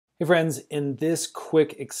Hey friends, in this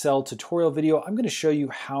quick Excel tutorial video, I'm going to show you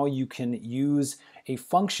how you can use a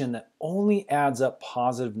function that only adds up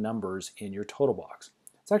positive numbers in your total box.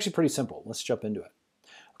 It's actually pretty simple. Let's jump into it.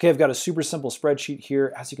 Okay, I've got a super simple spreadsheet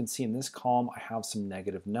here. As you can see in this column, I have some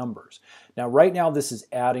negative numbers. Now, right now, this is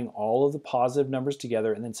adding all of the positive numbers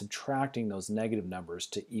together and then subtracting those negative numbers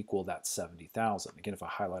to equal that 70,000. Again, if I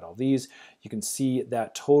highlight all these, you can see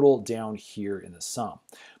that total down here in the sum.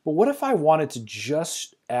 But what if I wanted to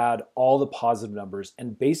just add all the positive numbers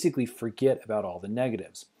and basically forget about all the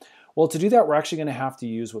negatives? Well, to do that, we're actually going to have to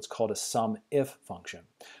use what's called a sum if function.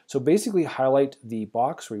 So basically highlight the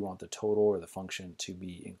box where you want the total or the function to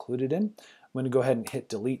be included in. I'm going to go ahead and hit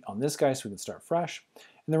delete on this guy so we can start fresh.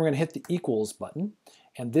 And then we're going to hit the equals button.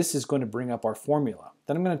 And this is going to bring up our formula.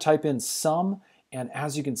 Then I'm going to type in sum. And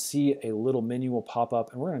as you can see, a little menu will pop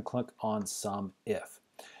up. And we're going to click on sum if.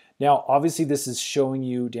 Now, obviously, this is showing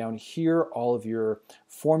you down here all of your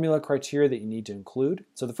formula criteria that you need to include.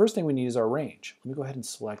 So the first thing we need is our range. Let me go ahead and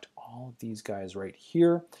select all of these guys right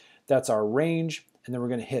here. That's our range, and then we're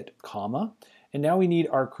going to hit comma. And now we need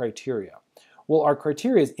our criteria. Well, our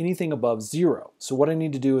criteria is anything above 0. So what I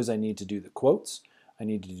need to do is I need to do the quotes. I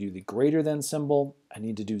need to do the greater than symbol. I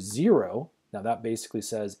need to do 0. Now that basically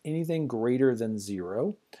says anything greater than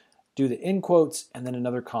 0. Do the in quotes, and then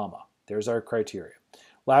another comma. There's our criteria.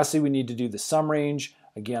 Lastly, we need to do the sum range.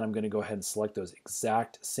 Again, I'm going to go ahead and select those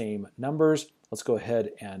exact same numbers. Let's go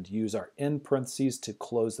ahead and use our in parentheses to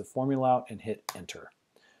close the formula out and hit enter.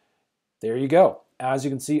 There you go. As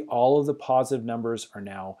you can see, all of the positive numbers are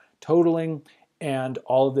now totaling and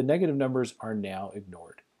all of the negative numbers are now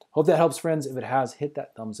ignored. Hope that helps, friends. If it has, hit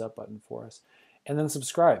that thumbs up button for us and then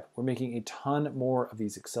subscribe. We're making a ton more of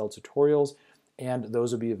these Excel tutorials and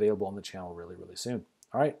those will be available on the channel really, really soon.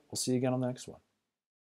 All right, we'll see you again on the next one.